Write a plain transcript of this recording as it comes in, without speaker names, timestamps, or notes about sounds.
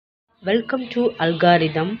Welcome to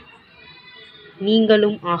algorithm.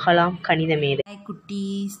 நீங்களும் ஆகலாம் கணித மேதை. ஹாய்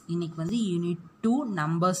குட்டீஸ், இன்னைக்கு வந்து யூனிட் 2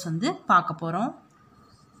 நம்பர்ஸ் வந்து பார்க்க போகிறோம்.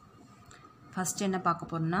 ஃபஸ்ட் என்ன பார்க்க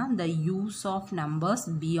போகிறோம்னா the use of numbers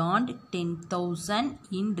beyond 10,000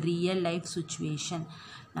 in real life situation.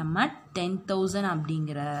 நம்ம 10,000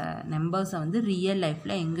 அப்படிங்கிற நம்பர்ஸை வந்து ரியல்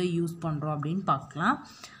லைஃப்பில் எங்கே யூஸ் பண்ணுறோம் அப்படின்னு பார்க்கலாம்.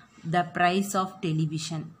 the price of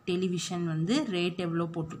television வந்து ரேட் எவ்வளோ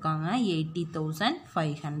போட்டிருக்காங்க,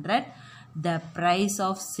 80,500. the price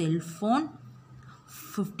of cell phone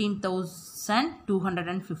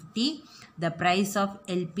 15,250. the price of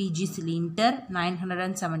LPG cylinder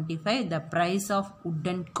 975. the price of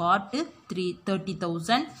wooden cart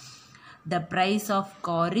 30,000. the price of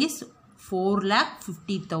car is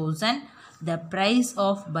 4,50,000. the price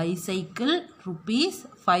of bicycle rupees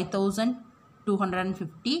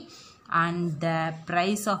 5,250 and the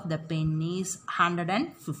price of the pen is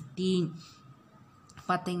 115.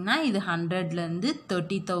 பார்த்தீங்கன்னா இது 100லேருந்து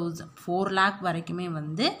 30,000 4 lakh வரைக்குமே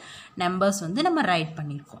வந்து numbers வந்து நம்ம right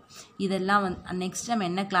பண்ணியிருக்கோம். இதெல்லாம் வந்து next நம்ம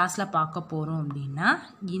என்ன கிளாஸில் பார்க்க போகிறோம் அப்படின்னா,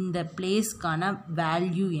 இந்த பிளேஸ்க்கான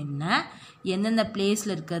வேல்யூ என்ன, எந்தெந்த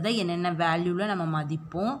பிளேஸில் இருக்கிறத என்னென்ன வேல்யூவில் நம்ம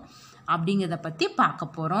மதிப்போம் அப்படிங்கிறத பற்றி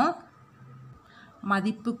பார்க்க போகிறோம்.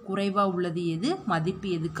 மதிப்பு குறைவாக உள்ளது எது, மதிப்பு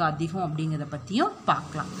எதுக்கு அதிகம் அப்படிங்கிறத பற்றியும்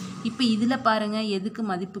பார்க்கலாம். இப்போ இதில் பாருங்கள், எதுக்கு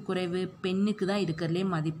மதிப்பு குறைவு, பெண்ணுக்கு தான் இருக்கிறதுலே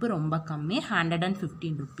மதிப்பு ரொம்ப கம்மி,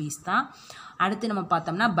 115 rupees தான். அடுத்து நம்ம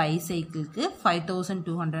பார்த்தோம்னா பைசைக்கிளுக்கு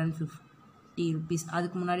 5,250 rupees.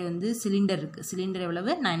 அதுக்கு முன்னாடி வந்து சிலிண்டர் இருக்குது, சிலிண்டர்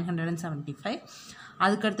எவ்வளவு 975.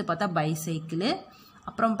 அதுக்கடுத்து பார்த்தா பைசைக்கிளு.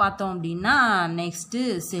 அப்புறம் பார்த்தோம் அப்படின்னா நெக்ஸ்ட்டு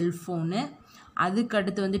செல்ஃபோனு,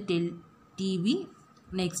 அதுக்கடுத்து வந்து டிவி,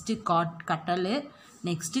 நெக்ஸ்ட்டு கட்டலு,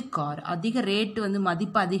 நெக்ஸ்ட்டு கார். அதிக ரேட்டு வந்து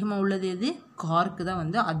மதிப்பு அதிகமாக உள்ளது எது, காருக்கு தான்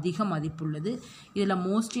வந்து அதிக மதிப்பு உள்ளது. இதில்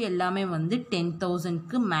மோஸ்ட்லி எல்லாமே வந்து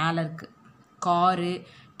 10,000க்கு மேலே இருக்குது. காரு,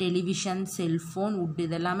 டெலிவிஷன், செல்ஃபோன், வுட்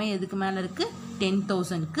இதெல்லாமே எதுக்கு மேலே இருக்குது,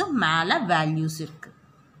 10,000க்கு மேலே வேல்யூஸ் இருக்குது.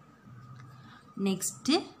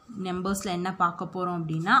 நெக்ஸ்ட்டு நம்பர்ஸில் என்ன பார்க்க போகிறோம்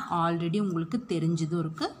அப்படின்னா, ஆல்ரெடி உங்களுக்கு தெரிஞ்சதும்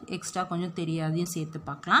இருக்குது, எக்ஸ்ட்ரா கொஞ்சம் தெரியாதையும் சேர்த்து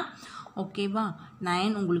பார்க்கலாம். ஓகேவா,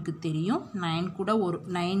 9 உங்களுக்கு தெரியும். 9 கூட ஒரு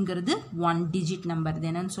 9ங்கிறது 1 digit நம்பர். இது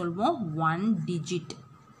என்னன்னு சொல்வோம், 1 digit.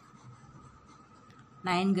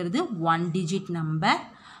 9ங்கிறது 1 digit number.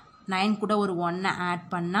 9 கூட ஒரு 1 ஆட்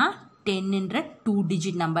பண்ணால் 10ன்ற 2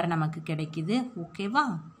 digit நம்பர் நமக்கு கிடைக்குது. ஓகேவா,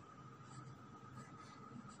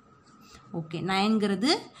 ஓகே. 9ங்கிறது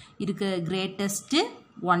இருக்க greatest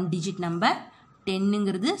 1 digit number.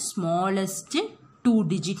 10ங்கிறது smallest 2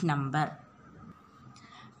 digit number.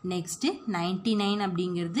 Next 99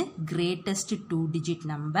 அப்படிங்கிறது கிரேட்டஸ்ட் 2 digit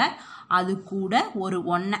நம்பர். அது கூட ஒரு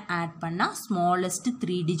 1 ஆட் பண்ணால் ஸ்மாலஸ்ட்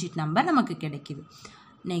 3 digit நம்பர் நமக்கு கிடைக்கிது.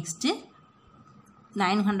 நெக்ஸ்ட்டு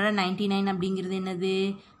 999 அப்படிங்கிறது என்னது,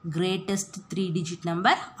 கிரேட்டஸ்ட் 3 digit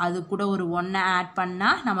நம்பர். அது கூட ஒரு 1 ஆட்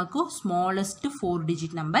பண்ணால் நமக்கு ஸ்மாலஸ்ட் 4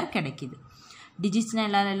 digit நம்பர் கிடைக்கிது.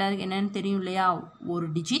 டிஜிட்ஸ்னால் எல்லாருக்கும் என்னென்னு தெரியும் இல்லையா, ஒரு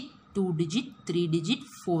டிஜிட், 2 digit, 3 digit,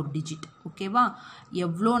 4 digit. ஓகேவா,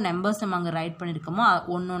 எவ்வளோ நம்பர்ஸ் நம்ம அங்கே ரைட் பண்ணியிருக்கோமோ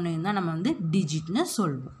ஒன்று தான் நம்ம வந்து டிஜிட்னு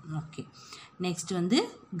சொல்வோம். ஓகே, நெக்ஸ்ட் வந்து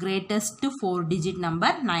கிரேட்டஸ்ட் 4 digit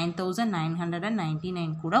நம்பர்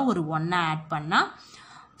 9,999 கூட ஒரு 1 ஆட் பண்ணால்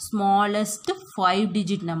ஸ்மாலஸ்ட் 5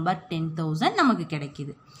 digit நம்பர் 10,000 நமக்கு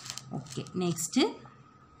கிடைக்கிது. Okay, next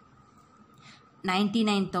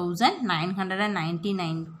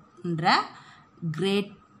 99,999ன்ற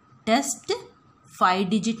greatest 5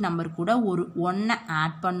 digit number கூட ஒரு 1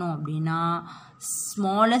 ஆட் பண்ணோம் அப்படின்னா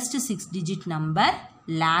ஸ்மாலஸ்ட் 6 digit நம்பர்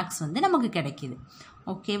லேக்ஸ் வந்து நமக்கு கிடைக்கிது.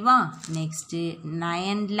 ஓகேவா, நெக்ஸ்ட்டு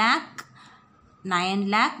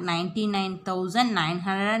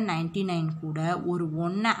 9,99,999 கூட ஒரு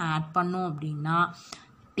 1 ஆட் பண்ணோம் அப்படின்னா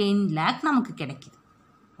 10 lakh நமக்கு கிடைக்கிது.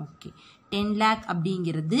 ஓகே, 10 lakh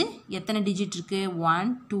அப்படிங்கிறது எத்தனை டிஜிட் இருக்குது, 1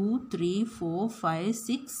 2 3 4 5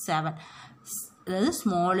 6 7, அதாவது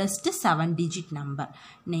smallest 7 digit number.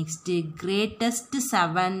 Next greatest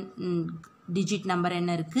 7 digit number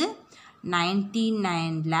என்ன இருக்குது,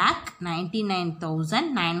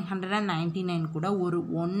 99,99,999 கூட ஒரு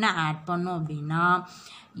 1 ஆட் பண்ணோம் அப்படின்னா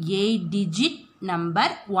 8 digit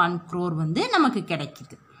நம்பர் 1 crore வந்து நமக்கு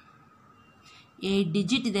கிடைக்கிது. 8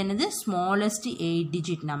 digit இது என்னது, ஸ்மாலஸ்ட் 8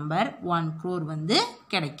 digit நம்பர் 1 crore வந்து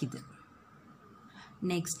கிடைக்கிது.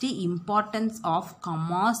 Next importance of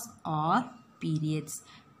Khamas R periods.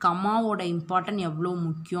 கமாவோட important எவ்வளோ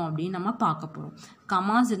முக்கியம் அப்படின்னு நம்ம பார்க்க போகிறோம்.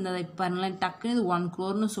 கமாஸ் இருந்ததை இப்போ பாருங்களேன், டக்குன்னு இது 1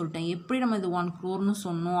 crore சொல்லிட்டேன், எப்படி நம்ம இது 1 crore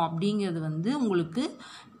சொன்னோம் அப்படிங்கிறது வந்து உங்களுக்கு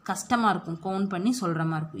கஷ்டமாக இருக்கும், கவுண்ட் பண்ணி சொல்கிற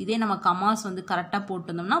மாதிரி இருக்கும். இதே நம்ம கமாஸ் வந்து கரெக்டாக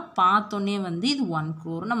போட்டிருந்தோம்னா பார்த்தோன்னே வந்து இது 1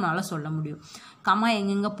 crore நம்மளால் சொல்ல முடியும். கமா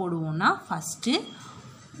எங்கெங்கே போடுவோம்னா, ஃபஸ்ட்டு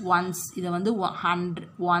ஒன்ஸ் இதை வந்து 100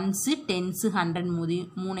 ஒன்ஸு டென்ஸு 100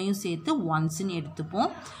 மூணையும் சேர்த்து ஒன்ஸுன்னு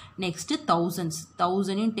எடுத்துப்போம். நெக்ஸ்ட்டு தௌசண்ட்ஸ்,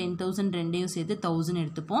 1000ஐயும் 10,000 ரெண்டையும் சேர்த்து 1000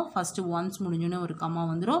 எடுத்துப்போம். ஃபஸ்ட்டு ஒன்ஸ் முடிஞ்சோடனே ஒரு கம்மா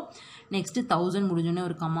வந்துடும். நெக்ஸ்ட்டு 1000 முடிஞ்சோடனே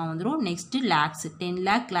ஒரு கம்மா வந்துடும். நெக்ஸ்ட்டு லேக்ஸ், 10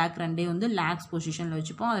 லேக் ரெண்டையும் வந்து லேக்ஸ் பொசிஷனில்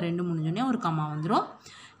வச்சுப்போம். அது ரெண்டு முடிஞ்சோடனே ஒரு கம்மா வந்துடும்.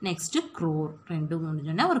 நெக்ஸ்ட்டு க்ரோர், ரெண்டு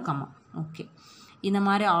முடிஞ்சோடனே ஒரு கம்மா. ஓகே, இந்த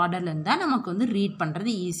மாதிரி ஆர்டரில் இருந்தால் நமக்கு வந்து ரீட் பண்ணுறது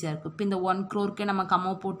ஈஸியாக இருக்கும். இப்போ இந்த 1 crore நம்ம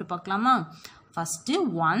கம்மா போட்டு பார்க்கலாமா? ஃபஸ்ட்டு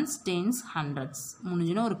ஒன்ஸ், டென்ஸ், ஹண்ட்ரட்ஸ்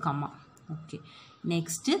முடிஞ்சுன்னா ஒரு கம்மா. ஓகே,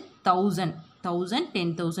 நெக்ஸ்ட்டு 1000,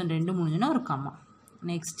 10,000 ரெண்டு முடிஞ்சுன்னா ஒரு கம்மா.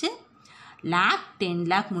 நெக்ஸ்ட்டு லேக், 10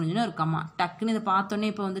 lakh முடிஞ்சுன்னா ஒரு கம்மா. டக்குன்னு இதை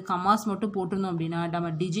பார்த்தோன்னே இப்போ வந்து கம்மாஸ் மட்டும் போட்டிருந்தோம் அப்படின்னா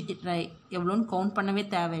நம்ம டிஜிட் எவ்வளோன்னு கவுண்ட் பண்ணவே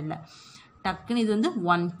தேவையில்லை. டக்குன்னு இது வந்து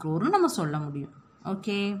 1 crore நம்ம சொல்ல முடியும்.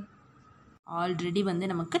 ஓகே, ஆல்ரெடி வந்து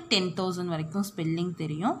நமக்கு 10,000 வரைக்கும் ஸ்பெல்லிங்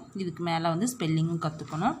தெரியும். இதுக்கு மேலே வந்து ஸ்பெல்லிங்கும்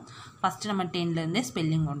கற்றுக்கணும். ஃபஸ்ட்டு நம்ம 10லேருந்தே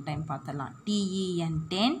ஸ்பெல்லிங் ஒன் டைம் பார்த்துடலாம். TEN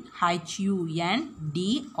 10, HUNDRED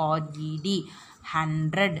 100,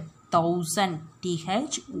 1000 THOUSAND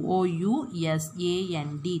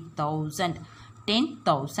 1000,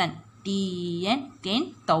 10,000 TEN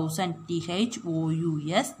 10,000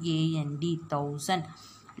 THOUSAND 1000,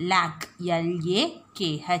 lakh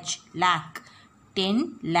LAKH lakh 10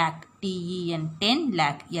 lakh TEN 10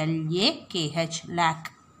 lakh LAKH lakh,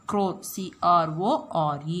 crore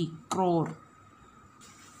CRORE crore.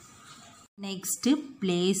 Next,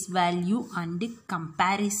 place value and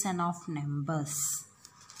comparison of numbers.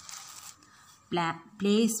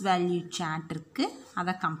 place value chart இருக்கு,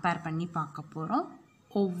 அதை compare பண்ணி பார்க்க போகிறோம்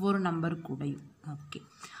ஒவ்வொரு number கூடயும். Okay,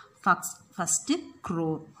 first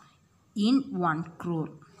crore. in 1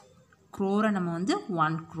 crore, crore நம்ம வந்து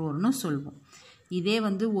 1 crore சொல்வோம். இதே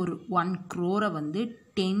வந்து ஒரு 1 crore வந்து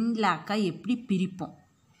 10 lakh எப்படி பிரிப்போம்?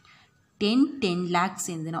 10 lakh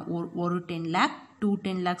சேர்ந்துனா ஒரு 10 lakh, 2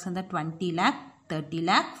 10 lakhs இருந்தால் 20 lakh, 30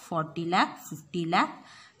 lakh, 40 lakh, 50 lakh,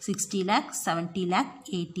 60 lakh, 70 lakh,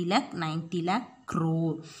 80 lakh, 90 lakh,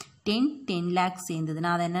 crore. 10 lakh சேர்ந்ததுன்னா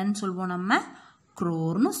அதை என்னன்னு சொல்வோம்? நம்ம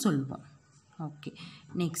crore சொல்வோம். ஓகே,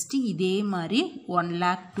 நெக்ஸ்ட்டு இதே மாதிரி 1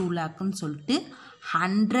 lakh 2 lakhன்னு சொல்லிட்டு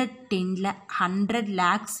 100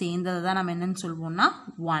 lakh சேர்ந்ததை தான் நம்ம என்னன்னு சொல்வோம்னா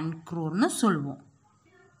 1 crore சொல்வோம்.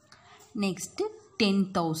 நெக்ஸ்ட்டு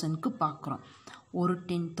 10,000க்கு பார்க்குறோம். ஒரு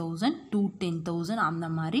 10,000, 2 10,000 அந்த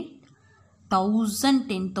மாதிரி 1000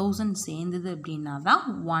 10,000 சேர்ந்தது அப்படின்னா தான்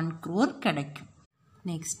 1 crore கிடைக்கும்.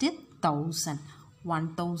 நெக்ஸ்ட்டு 1000,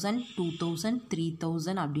 1000, 2000,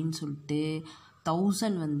 3000 அப்படின்னு சொல்லிட்டு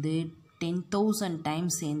 1000 வந்து 10,000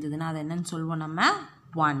 டைம்ஸ் சேர்ந்ததுன்னா அதை என்னன்னு சொல்வோம்? நம்ம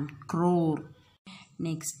 1 crore.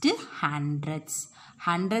 Next hundreds.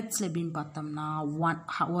 ஹண்ட்ரட்ஸில் எப்படின்னு பார்த்தோம்னா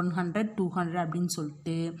 100, 200 அப்படின்னு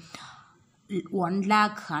சொல்லிட்டு 1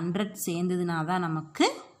 lakh 100 சேர்ந்ததுனா தான் நமக்கு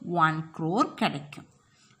 1 crore கிடைக்கும்.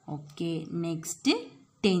 Okay, next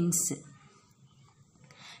tens.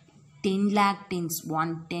 10 lakh tens,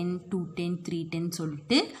 110, 210, 310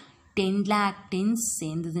 சொல்லிட்டு 10 lakh tens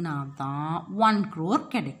சேர்ந்ததுனா தான் 1 crore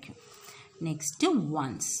கிடைக்கும். Next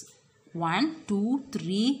once. 1 2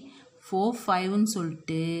 3 4 5ன்னு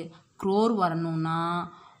சொல்லிட்டு crore வரணும்னா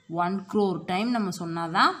 1 crore டைம் நம்ம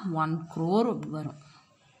சொன்னால் தான் 1 crore வரும்.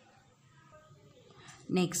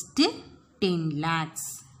 Next 10 lakhs.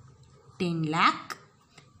 10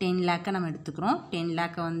 lakh நம்ம எடுத்துக்கிறோம். 10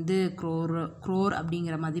 lakh வந்து crore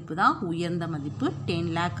அப்படிங்கிற மதிப்பு தான் உயர்ந்த மதிப்பு. 10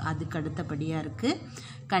 lakh அதுக்கு அடுத்தபடியாக இருக்குது.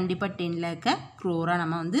 கண்டிப்பாக 10 lakh crore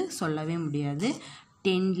நம்ம வந்து சொல்லவே முடியாது.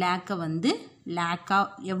 10 lakh வந்து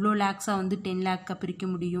எவ்வளோ லேக்ஸாக வந்து 10 lakh பிரிக்க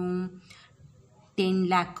முடியும்? 10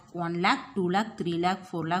 lakh, 1 lakh, 2 lakh, 3 lakh,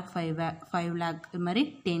 4 lakh, 5 lakh இது மாதிரி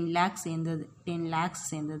 10 lakh சேர்ந்தது 10 lakhs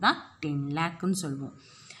சேர்ந்தது தான் 10 lakhன்னு சொல்லுவோம்.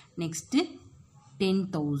 நெக்ஸ்ட்டு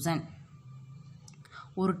 10,000.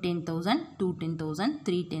 ஒரு 10,000, 2 10,000,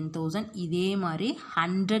 3 10,000 இதே மாதிரி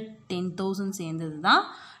 100 10,000 சேர்ந்தது தான்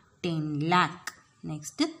 10 lakh.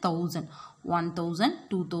 நெக்ஸ்ட்டு 1000, 1000,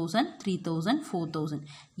 2000, 3000, 4000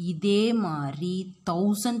 இதே மாதிரி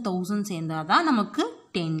 1000 சேர்ந்தால் தான் நமக்கு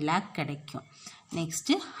 10 lakh கிடைக்கும்.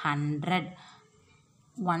 நெக்ஸ்ட்டு 100,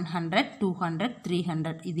 100, 200,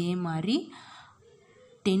 300 இதே மாதிரி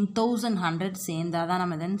 10,100 சேர்ந்தால் தான்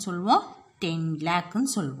நம்ம எதுன்னு சொல்லுவோம்? 10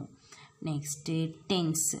 lakhன்னு சொல்லுவோம். Next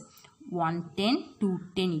tens. 110,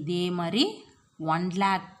 210 இதே மாதிரி 1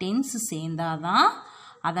 lakh tens சேர்ந்தால் தான்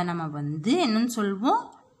அதை நம்ம வந்து என்னன்னு சொல்வோம்?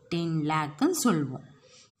 10 lakhன்னு சொல்வோம்.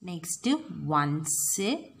 Next once.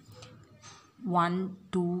 1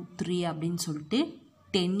 2 3 அப்படின்னு சொல்லிட்டு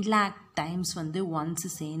 10 lakh டைம்ஸ் வந்து ஒன்ஸு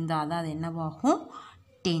சேர்ந்தால் தான் அது என்னவாகும்?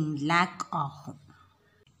 10 lakh ஆகும்.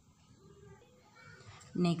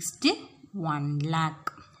 Next 1 lakh.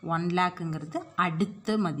 1 lakhங்கிறது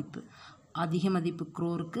அடுத்த மதிப்பு. அதிக மதிப்பு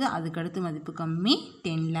க்ரோருக்கு, அதுக்கடுத்து மதிப்பு கம்மி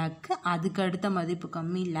 10 லேக்கு, அதுக்கடுத்த மதிப்பு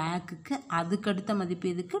கம்மி லேக்குக்கு, அதுக்கடுத்த மதிப்பு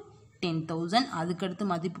எதுக்கு 10,000, அதுக்கடுத்து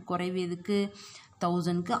மதிப்பு குறைவு எதுக்கு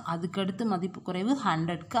 1000க்கு, அதுக்கடுத்து மதிப்பு குறைவு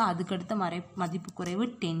 100க்கு, அதுக்கடுத்த மதிப்பு குறைவு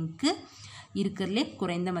 10க்கு. இருக்கிறதுலே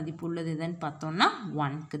குறைந்த மதிப்பு உள்ளது எதுன்னு பார்த்தோம்னா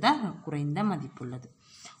 1க்கு தான் குறைந்த மதிப்பு உள்ளது.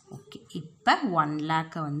 ஓகே, இப்போ 1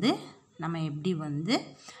 லேக்கை வந்து நம்ம எப்படி வந்து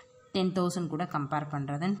 10,000 கூட கம்பேர்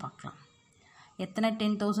பண்ணுறதுன்னு பார்க்கலாம். எத்தனை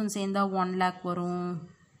 10,000 சேர்ந்தால் 1 லேக் வரும்?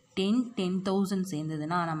 10,000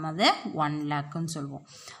 சேர்ந்ததுன்னா நம்ம அதை 1 லேக்குன்னு சொல்லுவோம்.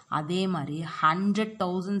 அதே மாதிரி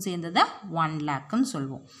 100,000 சேர்ந்ததை 1 லேக்குன்னு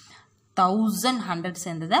சொல்லுவோம். 1,100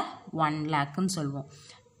 சேர்ந்ததை 1 லேக்குன்னு சொல்லுவோம்.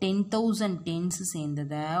 10,000 டென்ஸ்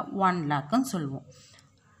சேர்ந்ததை 1 லேக்குன்னு சொல்லுவோம்.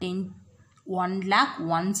 1 லேக்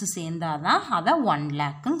ஒன்ஸ் சேர்ந்தால் தான் அதை 1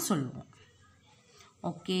 லேக்குன்னு சொல்லுவோம்.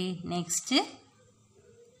 ஓகே, நெக்ஸ்ட்டு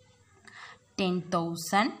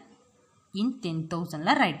 10,000 இன்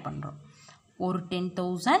 10,000ல் ரைட் பண்ணுறோம். ஒரு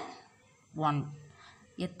 10,000 1.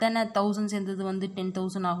 எத்தனை 1000 சேர்ந்தது வந்து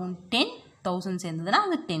 10,000 ஆகும்? 10,000 சேர்ந்ததுன்னா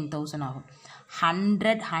அது 10,000 ஆகும்.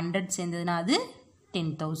 100 சேர்ந்ததுன்னா அது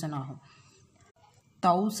 10,000 ஆகும்.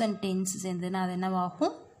 1000 டென்ஸ் சேர்ந்ததுன்னா அது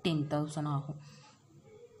என்னவாகும்? 10,000 ஆகும்.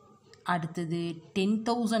 அடுத்தது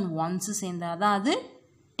 10,000 ஒன்ஸ் சேர்ந்தால் தான் அது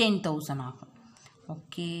 10,000 ஆகும்.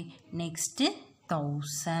 Okay, next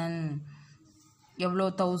 1000. எவ்வளோ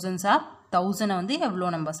தௌசண்ட்ஸாக? 1000 வந்து எவ்வளோ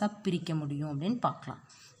நம்பர்ஸாக பிரிக்க முடியும் அப்படின்னு பார்க்கலாம்.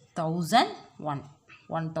 1001.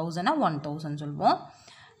 1000 1000 சொல்லுவோம்.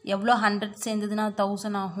 எவ்வளோ 100 சேர்ந்ததுன்னா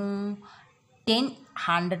 1000 ஆகும்? 10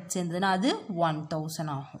 100 சேர்ந்ததுன்னா அது 1000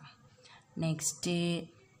 ஆகும். நெக்ஸ்ட்டு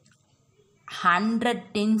 100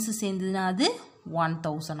 டென்ஸ் சேர்ந்ததுன்னா அது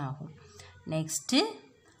 1000 ஆகும். நெக்ஸ்ட்டு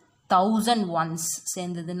 1000 ஒன்ஸ்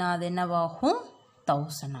சேர்ந்ததுன்னா அது என்னவாகும்?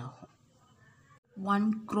 1000 ஆகும். 1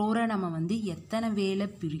 crore நம்ம வந்து எத்தனை வேலை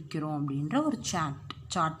பிரிக்கிறோம் அப்படின்ற ஒரு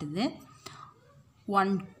சார்ட் இது.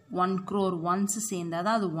 1 crore ஒன்ஸ் சேர்ந்தால்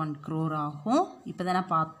தான் அது 1 crore ஆகும். இப்போ தானே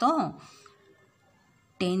பார்த்தோம்.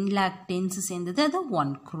 10 lakh டென்ஸ் சேர்ந்தது அது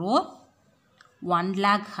 1 crore. 1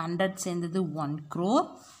 lakh 100 சேர்ந்தது 1 crore.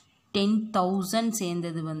 10,000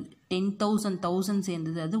 சேர்ந்தது வந்து 10,000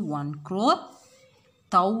 சேர்ந்தது அது 1 crore.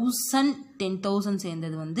 1000 10,000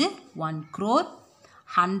 சேர்ந்தது வந்து 1 crore.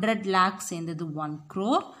 100 lakh சேர்ந்தது 1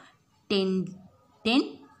 crore.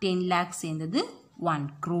 10 lakh சேர்ந்தது 1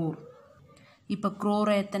 crore. இப்போ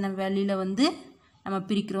crore எத்தனை வேல்யூவில் வந்து நம்ம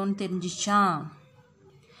பிரிக்கிறோன்னு தெரிஞ்சிச்சா?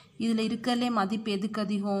 இதில் இருக்கிறதுலே மதிப்பு எதுக்கு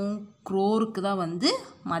அதிகம்? crore-க்கு தான் வந்து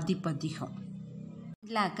மதிப்பு அதிகம்.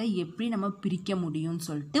 லேக்கை எப்படி நம்ம பிரிக்க முடியும்னு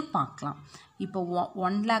சொல்லிட்டு பார்க்கலாம். இப்போ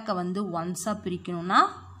 1 லேக்கை வந்து ஒன்ஸாக பிரிக்கணும்னா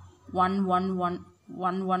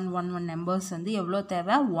 1111 நம்பர்ஸ் வந்து எவ்வளோ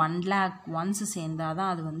தேவை? 1 lakh ஒன்ஸ் சேர்ந்தால்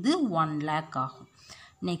தான் அது வந்து 1 lakh ஆகும்.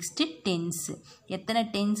 Next tens. எத்தனை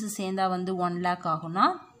டென்ஸு சேர்ந்தால் வந்து 1 lakh ஆகும்னா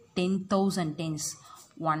 10,000 டென்ஸ்.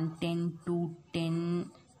 110 210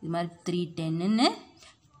 இது மாதிரி 310ன்னு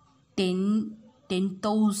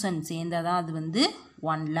 10,000 சேர்ந்தால் தான் அது வந்து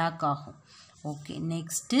 1 lakh ஆகும். Okay,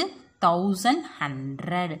 next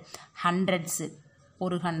 1100 hundreds.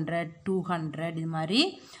 100 200 இது மாதிரி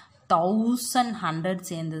 1100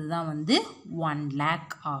 சேர்ந்தது தான் வந்து 1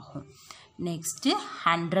 lakh ஆகும். நெக்ஸ்ட்டு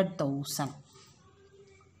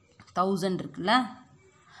 100,000 இருக்குல்ல,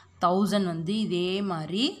 1000 வந்து இதே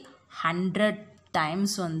மாதிரி 100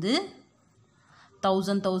 டைம்ஸ் வந்து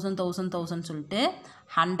 1000 சொல்லிட்டு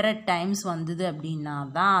 100 டைம்ஸ் வந்தது அப்படின்னா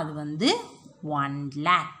தான் அது வந்து 1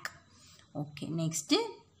 lakh. ஓகே, நெக்ஸ்ட்டு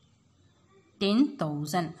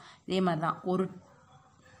 10,000 இதே மாதிரி தான். ஒரு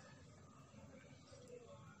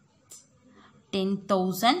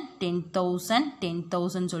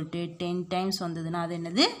 10,000 சொல்லிட்டு 10 டைம்ஸ் வந்ததுன்னா அது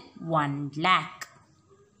என்னது? 1 lakh.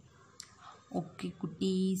 ஓகே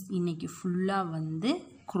குட்டீஸ், இன்றைக்கி ஃபுல்லாக வந்து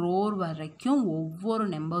crore வரைக்கும் ஒவ்வொரு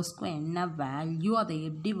நம்பர்ஸ்க்கும் என்ன வேல்யூ, அதை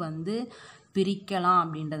எப்படி வந்து பிரிக்கலாம்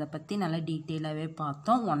அப்படின்றத பற்றி நல்லா டீட்டெயிலாகவே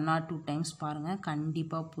பார்த்தோம். 1 or 2 டைம்ஸ் பாருங்கள்,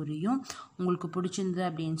 கண்டிப்பாக புரியும். உங்களுக்கு பிடிச்சிருந்தது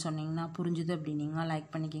அப்படின்னு சொன்னிங்கன்னா, புரிஞ்சுது அப்படின்னீங்கன்னா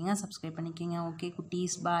லைக் பண்ணிக்கோங்க, சப்ஸ்கிரைப் பண்ணிக்கோங்க. ஓகே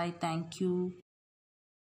குட்டீஸ், பாய், தேங்க்யூ.